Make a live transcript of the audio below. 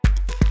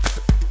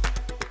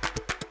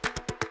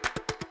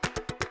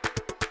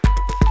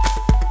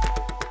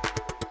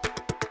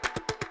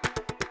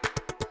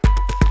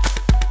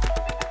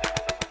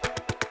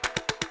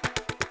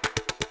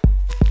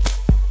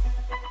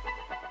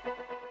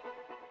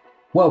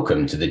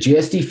Welcome to the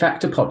GSD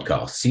Factor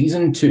Podcast,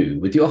 Season 2,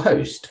 with your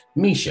host,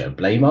 Misha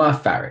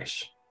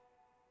Blameyer-Farish.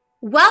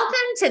 Welcome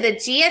to the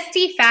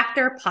GSD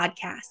Factor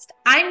Podcast.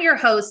 I'm your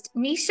host,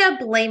 Misha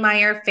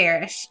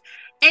Blameyer-Farish,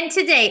 and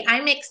today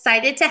I'm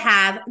excited to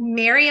have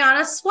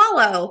Marianna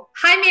Swallow.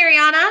 Hi,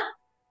 Marianna.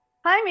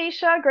 Hi,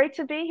 Misha. Great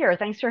to be here.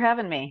 Thanks for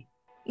having me.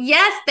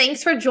 Yes,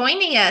 thanks for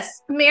joining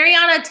us.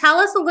 Marianna, tell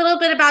us a little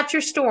bit about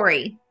your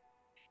story.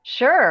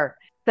 Sure.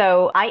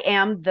 So I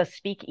am the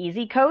Speak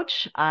Easy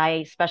coach.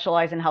 I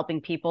specialize in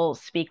helping people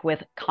speak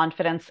with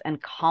confidence and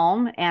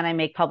calm, and I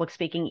make public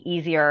speaking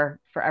easier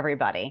for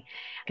everybody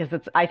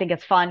because I think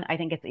it's fun. I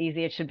think it's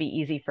easy. It should be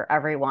easy for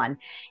everyone.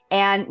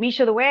 And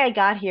Misha, the way I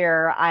got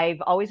here,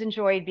 I've always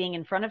enjoyed being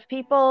in front of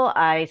people.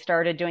 I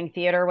started doing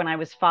theater when I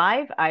was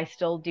 5. I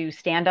still do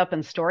stand-up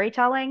and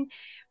storytelling.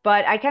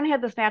 But I kind of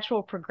had this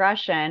natural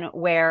progression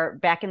where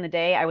back in the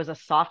day, I was a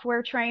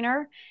software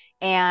trainer,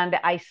 and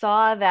I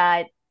saw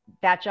that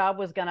job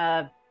was going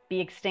to be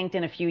extinct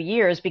in a few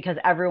years because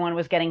everyone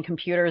was getting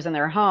computers in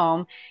their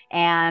home.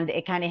 And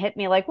it kind of hit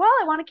me like, well,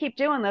 I want to keep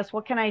doing this.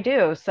 What can I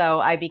do? So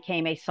I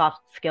became a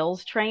soft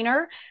skills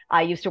trainer.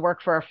 I used to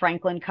work for a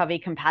Franklin Covey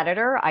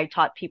competitor. I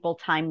taught people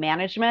time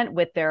management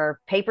with their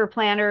paper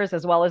planners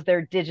as well as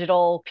their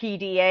digital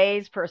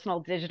PDAs, personal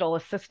digital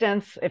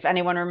assistants. If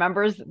anyone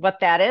remembers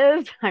what that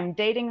is, I'm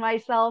dating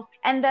myself.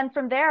 And then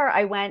from there,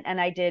 I went and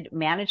I did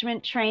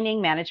management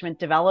training, management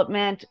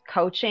development,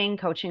 coaching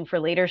for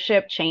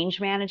leadership,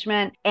 change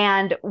management.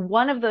 And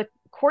one of the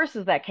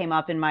courses that came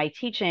up in my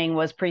teaching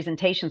was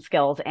presentation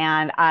skills.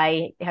 And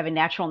I have a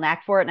natural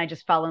knack for it. And I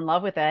just fell in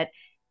love with it.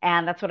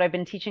 And that's what I've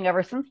been teaching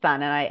ever since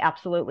then. And I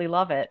absolutely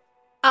love it.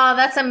 Oh,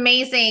 that's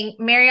amazing.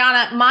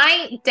 Marianna,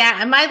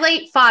 my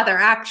late father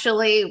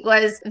actually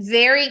was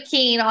very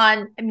keen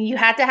on, you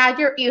had to have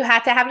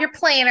your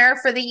planner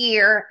for the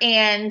year.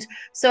 And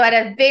so at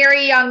a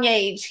very young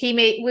age,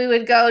 we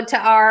would go to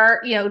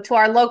our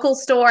local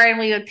store and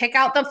we would pick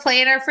out the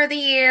planner for the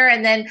year.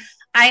 And then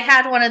I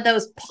had one of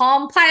those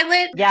Palm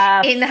Pilot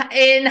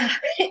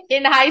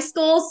in high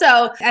school.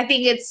 So I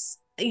think it's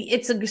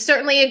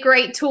certainly a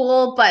great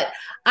tool, but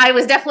I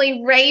was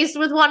definitely raised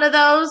with one of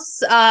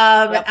those.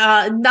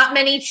 Not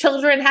many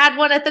children had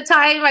one at the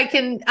time. I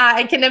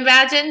can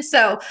imagine.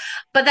 So,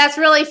 but that's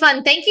really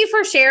fun. Thank you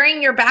for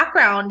sharing your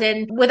background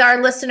and with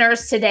our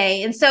listeners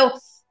today. And so,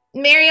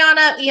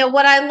 Marianna,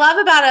 what I love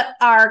about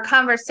our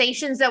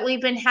conversations that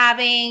we've been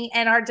having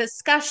and our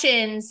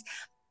discussions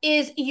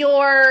is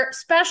your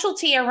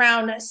specialty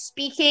around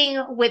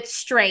speaking with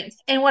strength.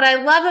 And what I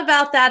love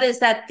about that is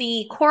that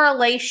the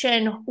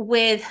correlation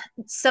with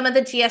some of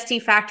the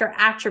GSD factor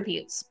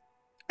attributes.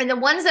 And the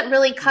ones that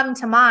really come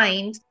to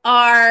mind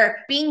are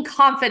being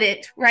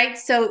confident, right?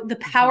 So the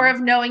power of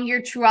knowing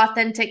your true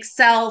authentic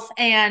self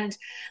and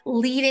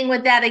leading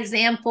with that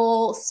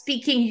example,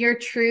 speaking your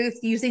truth,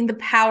 using the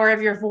power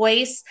of your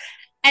voice.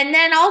 And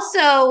then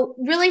also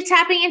really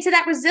tapping into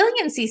that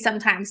resiliency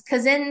sometimes,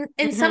 because in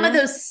some of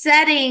those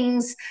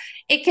settings,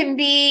 it can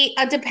be,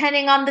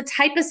 depending on the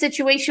type of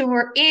situation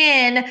we're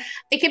in,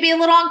 it can be a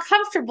little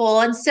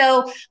uncomfortable. And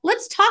so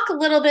let's talk a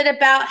little bit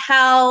about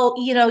how,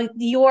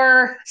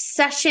 your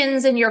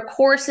sessions and your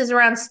courses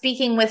around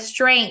speaking with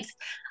strength,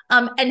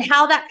 and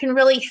how that can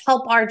really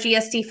help our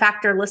GSD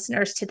Factor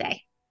listeners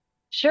today.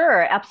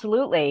 Sure,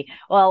 absolutely.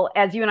 Well,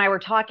 as you and I were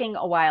talking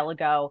a while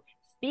ago,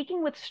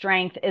 speaking with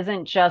strength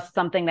isn't just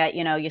something that,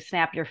 you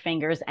snap your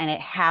fingers and it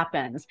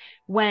happens.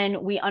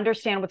 When we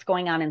understand what's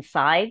going on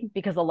inside,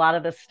 because a lot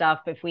of this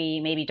stuff, if we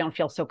maybe don't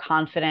feel so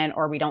confident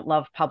or we don't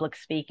love public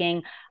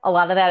speaking, a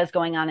lot of that is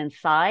going on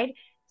inside.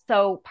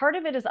 So part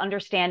of it is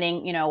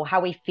understanding,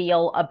 how we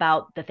feel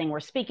about the thing we're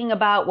speaking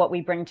about, what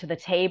we bring to the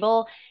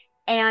table.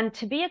 And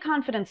to be a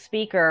confident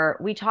speaker,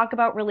 we talk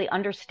about really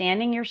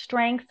understanding your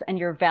strengths and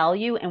your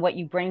value and what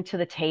you bring to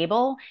the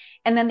table.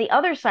 And then the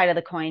other side of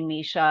the coin,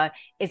 Misha,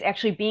 is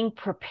actually being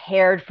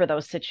prepared for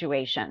those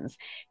situations,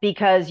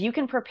 because you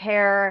can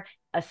prepare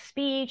a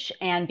speech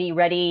and be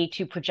ready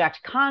to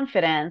project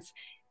confidence.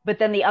 But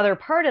then the other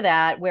part of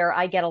that, where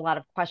I get a lot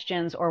of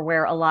questions or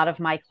where a lot of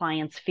my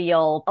clients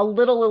feel a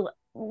little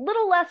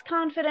less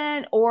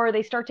confident or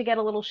they start to get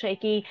a little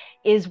shaky,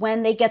 is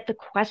when they get the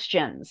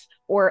questions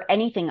or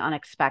anything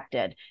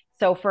unexpected.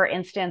 So for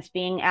instance,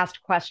 being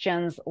asked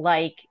questions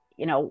like,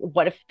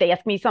 what if they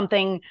ask me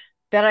something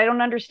that I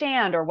don't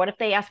understand? Or what if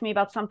they ask me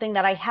about something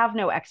that I have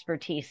no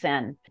expertise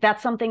in?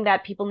 That's something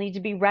that people need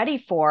to be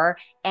ready for.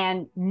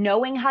 And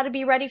knowing how to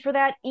be ready for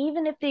that,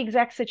 even if the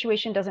exact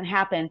situation doesn't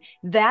happen,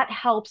 that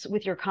helps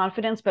with your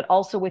confidence, but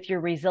also with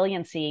your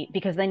resiliency,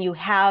 because then you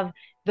have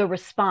the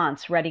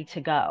response ready to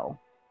go.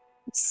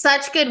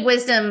 Such good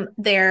wisdom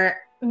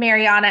there,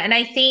 Marianna. And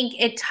I think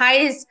it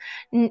ties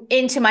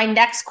into my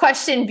next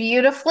question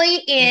beautifully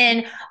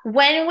in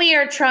when we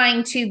are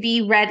trying to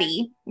be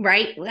ready,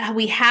 right?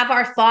 We have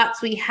our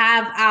thoughts, we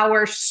have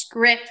our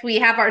script, we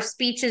have our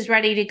speeches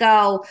ready to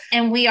go,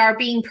 and we are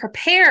being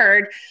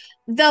prepared.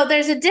 Though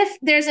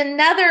there's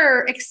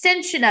another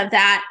extension of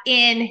that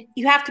in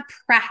you have to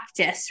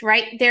practice,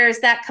 right? There's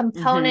that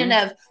component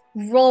of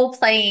role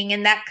playing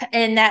and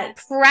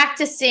that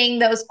practicing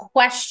those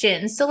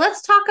questions. So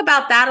let's talk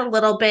about that a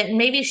little bit and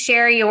maybe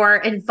share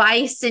your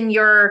advice and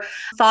your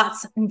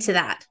thoughts into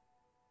that.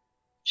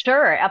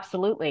 Sure,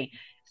 absolutely.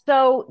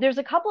 So there's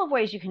a couple of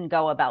ways you can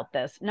go about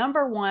this.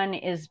 Number one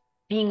is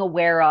being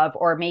aware of,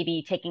 or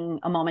maybe taking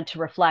a moment to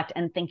reflect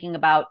and thinking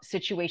about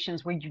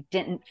situations where you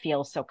didn't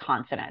feel so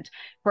confident.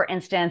 For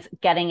instance,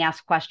 getting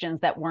asked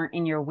questions that weren't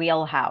in your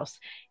wheelhouse.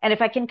 And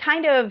if I can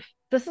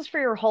this is for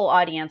your whole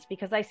audience,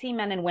 because I see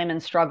men and women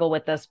struggle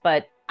with this,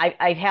 but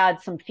I've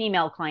had some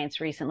female clients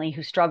recently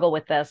who struggle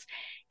with this.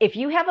 If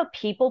you have a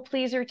people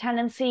pleaser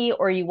tendency,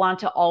 or you want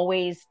to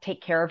always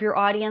take care of your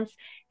audience,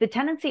 the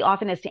tendency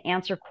often is to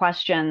answer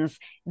questions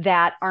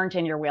that aren't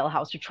in your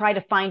wheelhouse, or try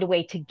to find a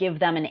way to give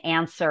them an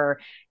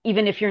answer,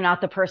 even if you're not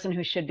the person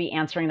who should be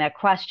answering that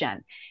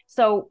question.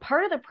 So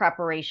part of the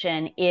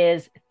preparation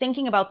is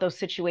thinking about those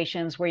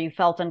situations where you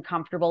felt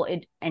uncomfortable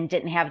and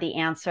didn't have the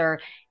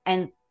answer,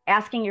 and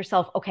asking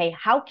yourself, okay,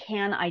 how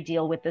can I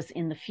deal with this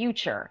in the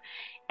future?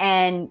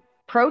 And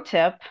pro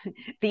tip,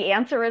 the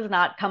answer is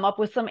not come up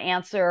with some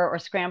answer or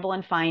scramble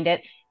and find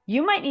it.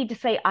 You might need to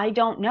say, I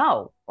don't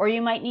know. Or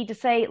you might need to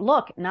say,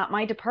 look, not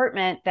my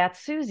department,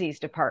 that's Susie's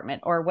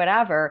department, or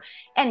whatever.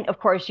 And of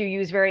course, you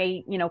use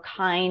very,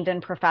 kind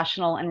and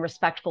professional and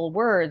respectful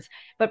words,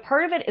 but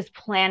part of it is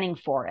planning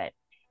for it.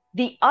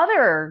 The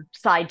other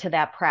side to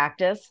that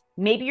practice,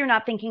 maybe you're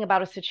not thinking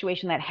about a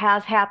situation that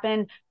has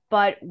happened,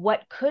 but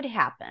what could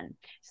happen.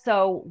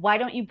 So why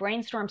don't you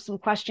brainstorm some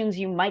questions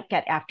you might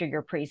get after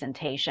your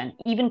presentation,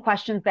 even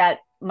questions that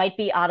might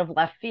be out of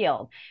left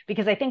field?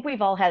 Because I think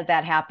we've all had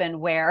that happen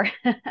where,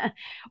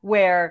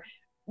 where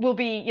we'll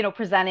be,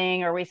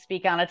 presenting, or we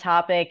speak on a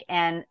topic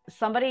and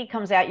somebody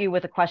comes at you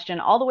with a question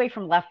all the way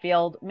from left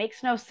field,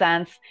 makes no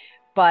sense,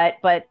 but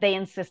they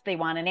insist they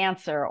want an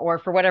answer, or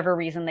for whatever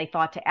reason they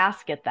thought to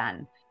ask it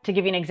then. To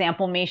give you an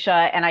example, Misha,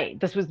 and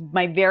this was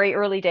my very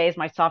early days,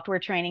 my software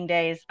training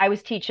days. I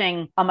was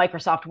teaching a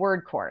Microsoft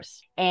Word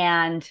course,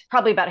 and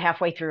probably about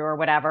halfway through or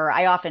whatever,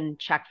 I often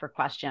check for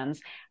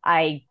questions.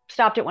 I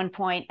stopped at one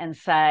point and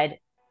said,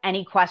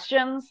 any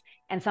questions?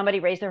 And somebody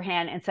raised their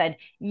hand and said,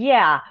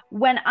 yeah,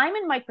 when I'm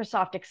in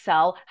Microsoft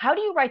Excel, how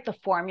do you write the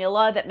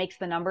formula that makes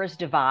the numbers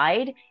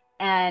divide?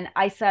 And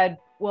I said,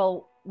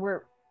 well,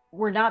 we're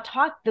not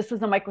this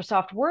is a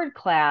Microsoft Word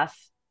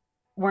class.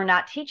 We're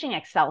not teaching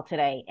Excel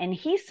today. And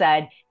he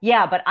said,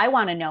 yeah, but I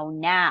want to know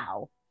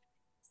now.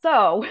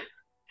 So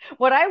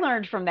what I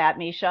learned from that,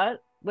 Misha,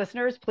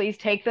 listeners, please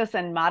take this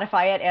and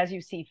modify it as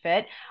you see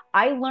fit.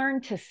 I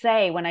learned to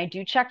say, when I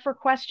do check for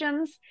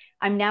questions,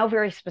 I'm now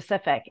very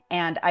specific.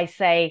 And I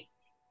say,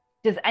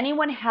 does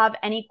anyone have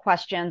any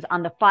questions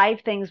on the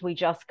 5 things we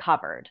just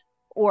covered?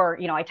 Or,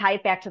 I tie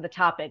it back to the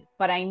topic,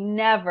 but I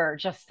never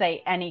just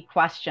say any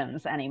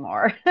questions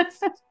anymore.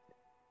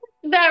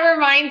 That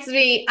reminds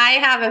me, I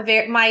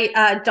have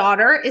my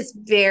daughter is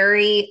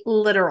very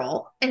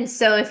literal. And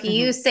so if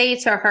you say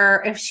to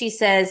her, if she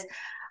says,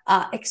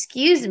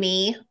 excuse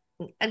me,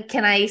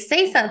 can I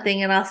say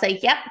something? And I'll say,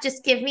 yep,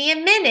 just give me a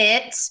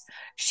minute.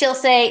 She'll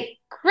say,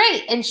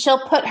 great. And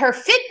she'll put her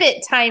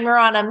Fitbit timer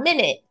on a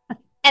minute.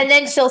 And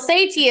then she'll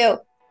say to you,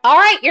 all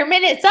right, your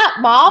minute's up,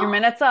 Mom. Your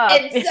minute's up.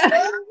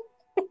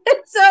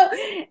 So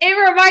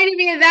it reminded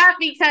me of that,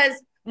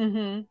 because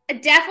I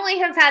definitely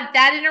have had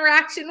that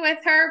interaction with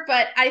her,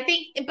 but I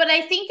think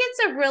it's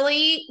a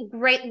really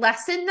great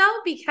lesson though,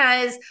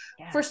 because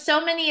for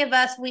so many of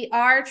us, we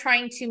are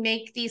trying to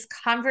make these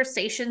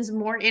conversations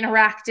more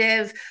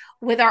interactive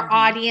with our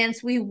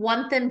audience. We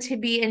want them to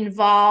be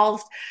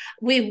involved.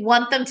 We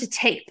want them to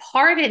take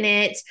part in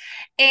it.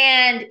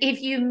 And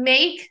if you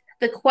make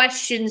the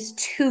questions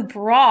too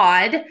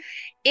broad,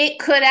 it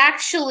could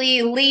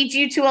actually lead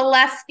you to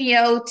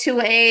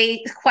to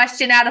a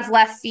question out of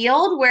left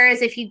field.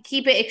 Whereas if you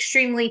keep it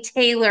extremely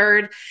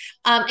tailored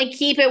and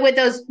keep it with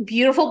those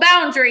beautiful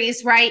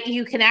boundaries, right,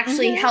 you can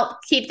actually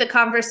help keep the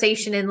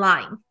conversation in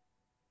line.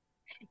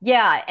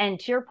 Yeah. And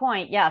to your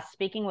point, yes,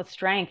 speaking with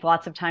strength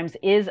lots of times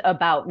is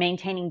about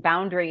maintaining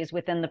boundaries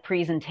within the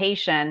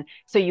presentation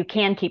so you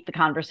can keep the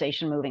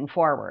conversation moving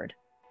forward.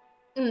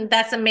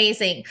 That's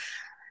amazing.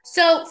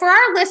 So for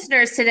our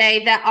listeners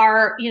today that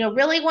are,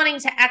 really wanting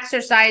to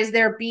exercise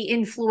their be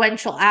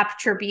influential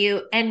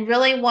attribute and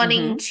really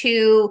wanting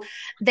to,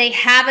 they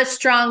have a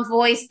strong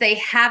voice, they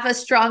have a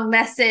strong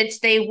message,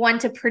 they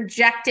want to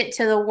project it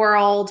to the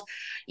world,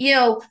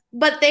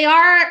 but they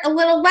are a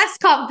little less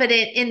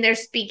confident in their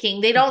speaking.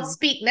 They don't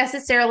speak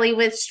necessarily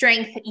with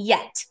strength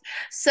yet.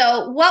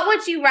 So what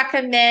would you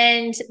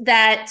recommend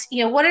that,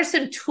 what are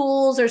some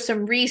tools or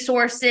some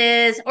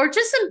resources or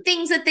just some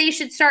things that they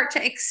should start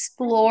to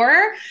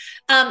explore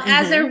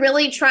as they're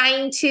really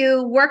trying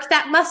to work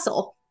that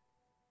muscle?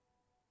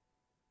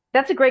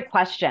 That's a great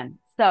question.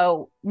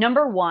 So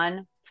number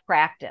one,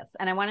 practice.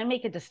 And I want to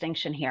make a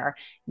distinction here,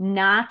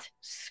 not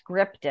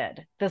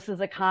scripted. This is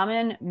a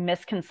common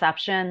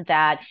misconception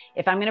that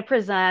if I'm going to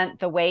present,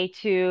 the way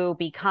to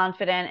be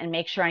confident and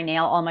make sure I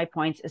nail all my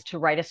points is to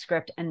write a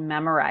script and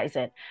memorize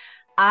it.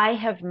 I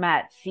have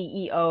met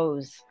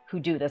CEOs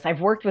who do this.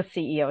 I've worked with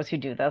CEOs who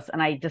do this,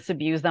 and I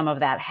disabuse them of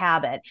that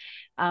habit.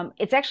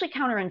 It's actually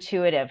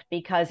counterintuitive,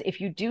 because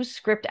if you do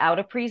script out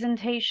a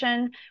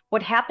presentation,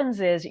 what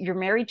happens is you're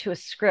married to a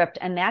script,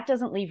 and that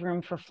doesn't leave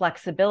room for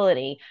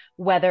flexibility,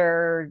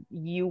 whether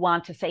you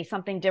want to say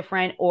something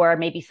different, or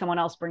maybe someone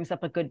else brings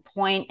up a good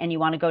point and you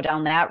want to go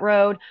down that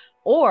road,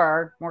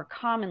 or more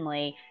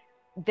commonly,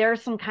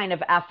 there's some kind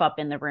of F up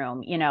in the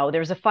room.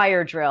 There's a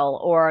fire drill,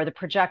 or the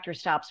projector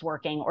stops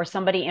working, or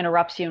somebody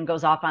interrupts you and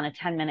goes off on a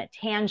 10-minute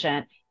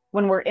tangent.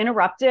 When we're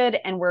interrupted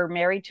and we're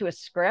married to a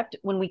script,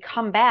 when we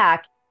come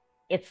back,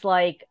 it's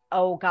like,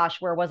 oh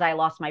gosh, where was I?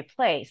 Lost my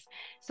place.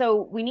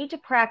 So we need to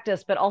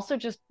practice, but also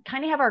just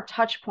kind of have our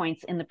touch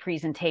points in the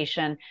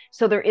presentation,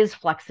 so there is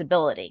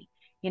flexibility.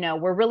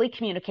 We're really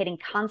communicating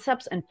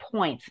concepts and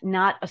points,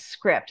 not a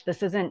script.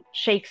 This isn't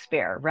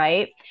Shakespeare,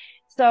 right?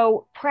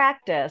 So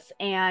practice.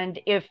 And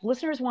if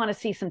listeners want to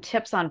see some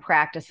tips on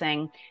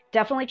practicing,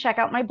 definitely check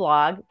out my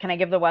blog. Can I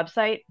give the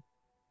website?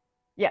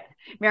 Yeah,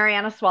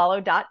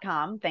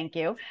 mariannaswallow.com. Thank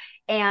you.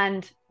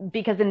 And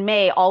because in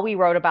May, all we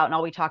wrote about and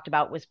all we talked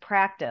about was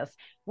practice.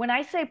 When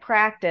I say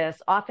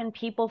practice, often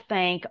people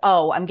think,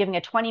 oh, I'm giving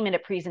a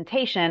 20-minute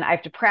presentation. I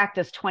have to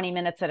practice 20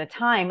 minutes at a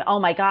time.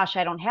 Oh my gosh,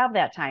 I don't have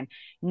that time.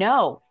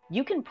 No,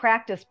 you can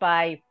practice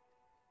by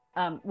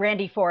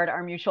Randy Ford,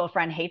 our mutual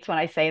friend, hates when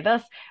I say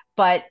this,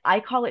 but I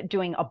call it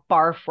doing a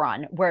barf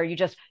run, where you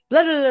just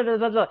blah, blah, blah,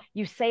 blah, blah.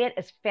 You say it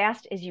as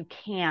fast as you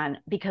can,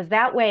 because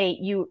that way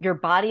your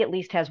body at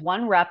least has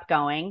one rep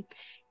going.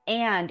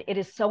 And it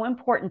is so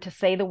important to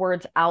say the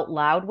words out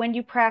loud when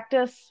you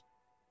practice,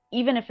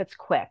 even if it's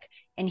quick.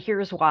 And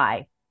here's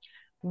why.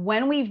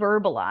 When we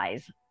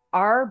verbalize,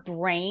 our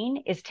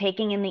brain is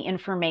taking in the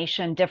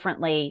information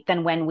differently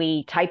than when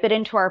we type it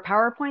into our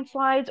PowerPoint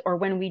slides, or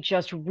when we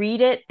just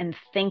read it and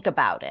think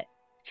about it.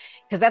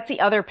 Because that's the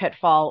other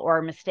pitfall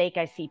or mistake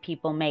I see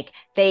people make.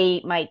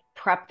 They might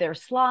prep their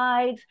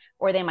slides,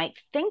 or they might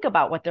think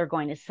about what they're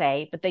going to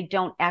say, but they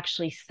don't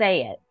actually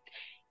say it.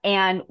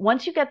 And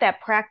once you get that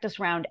practice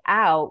round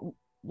out,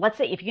 let's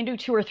say if you can do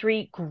 2 or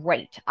 3,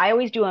 great. I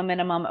always do a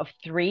minimum of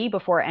 3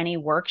 before any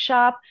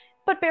workshop,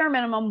 but bare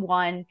minimum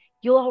 1.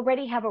 You'll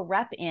already have a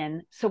rep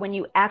in. So when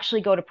you actually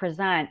go to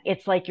present,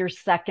 it's like your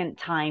second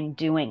time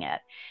doing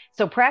it.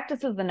 So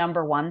practice is the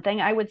number one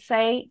thing I would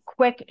say.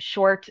 Quick,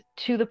 short,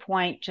 to the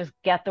point, just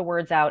get the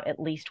words out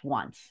at least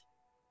once.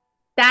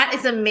 That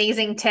is an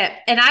amazing tip.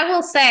 And I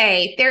will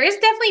say there is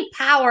definitely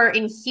power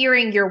in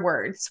hearing your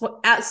words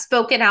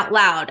spoken out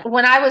loud.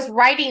 When I was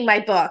writing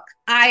my book,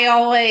 I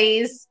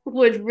always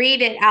would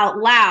read it out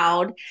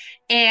loud.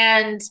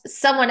 And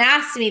someone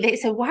asked me, they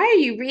said, why are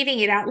you reading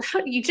it out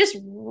loud? You just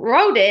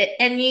wrote it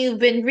and you've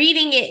been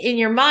reading it in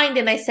your mind.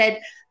 And I said,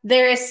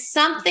 there is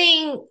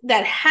something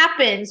that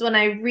happens when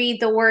I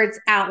read the words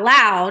out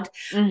loud.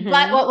 Mm-hmm.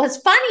 But what was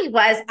funny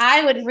was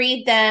I would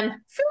read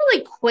them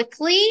fairly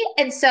quickly.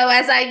 And so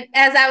as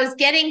I was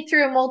getting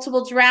through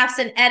multiple drafts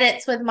and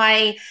edits with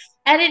my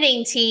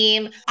editing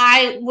team,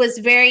 I was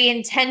very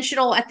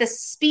intentional at the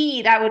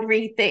speed I would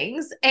read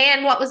things.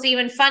 And what was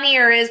even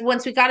funnier is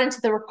once we got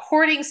into the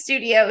recording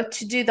studio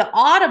to do the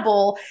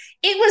audible,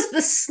 it was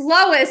the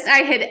slowest I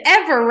had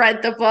ever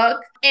read the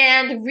book,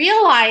 and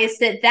realized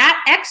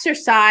that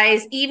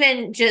exercise,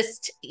 even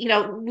just,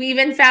 we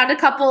even found a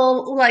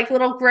couple like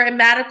little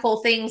grammatical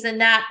things in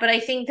that, but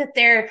I think that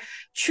there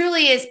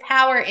truly is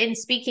power in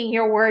speaking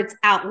your words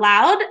out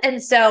loud.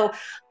 And so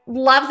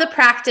love the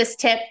practice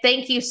tip.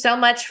 Thank you so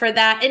much for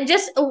that. And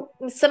just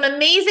some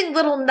amazing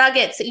little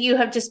nuggets that you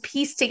have just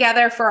pieced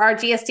together for our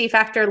GSD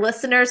Factor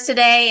listeners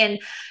today,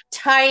 and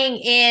tying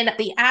in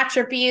the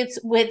attributes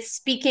with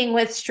speaking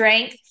with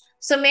strength.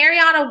 So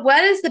Marianna,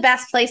 what is the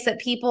best place that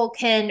people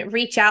can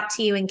reach out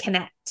to you and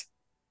connect?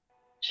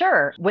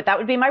 Sure. That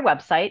would be my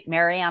website,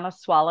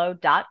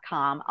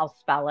 mariannaswallow.com. I'll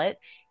spell it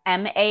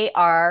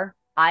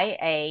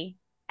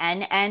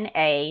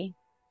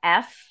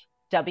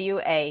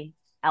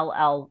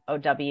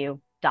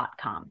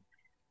mariannaswallow.com.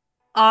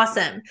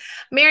 Awesome.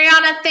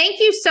 Marianna,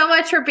 thank you so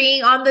much for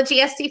being on the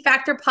GSD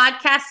Factor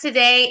podcast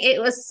today. It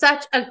was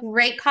such a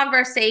great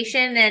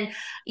conversation. And,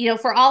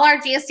 for all our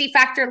GSD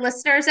Factor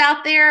listeners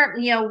out there,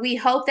 we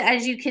hope that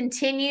as you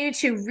continue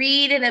to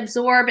read and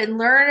absorb and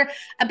learn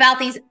about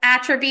these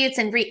attributes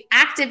and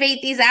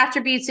reactivate these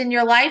attributes in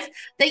your life,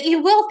 that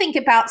you will think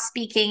about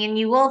speaking, and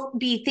you will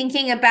be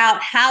thinking about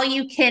how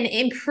you can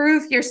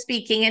improve your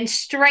speaking and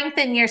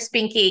strengthen your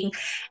speaking.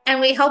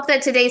 And we hope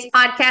that today's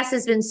podcast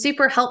has been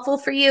super helpful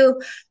for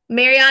you.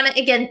 Marianna,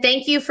 again,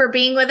 thank you for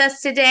being with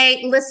us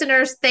today.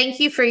 Listeners, thank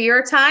you for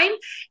your time.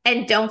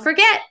 And don't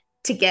forget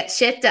to get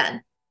shit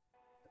done.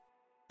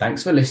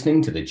 Thanks for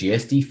listening to the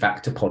GSD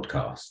Factor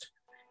podcast.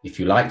 If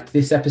you liked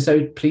this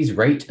episode, please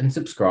rate and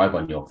subscribe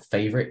on your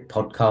favorite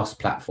podcast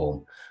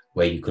platform,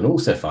 where you can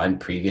also find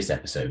previous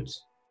episodes.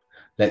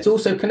 Let's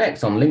also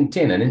connect on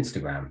LinkedIn and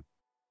Instagram.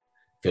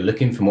 If you're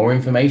looking for more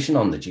information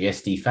on the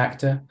GSD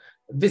Factor,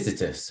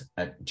 visit us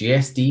at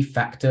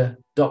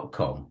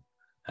gsdfactor.com.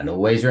 And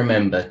always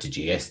remember to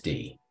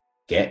GSD,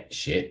 get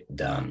shit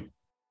done.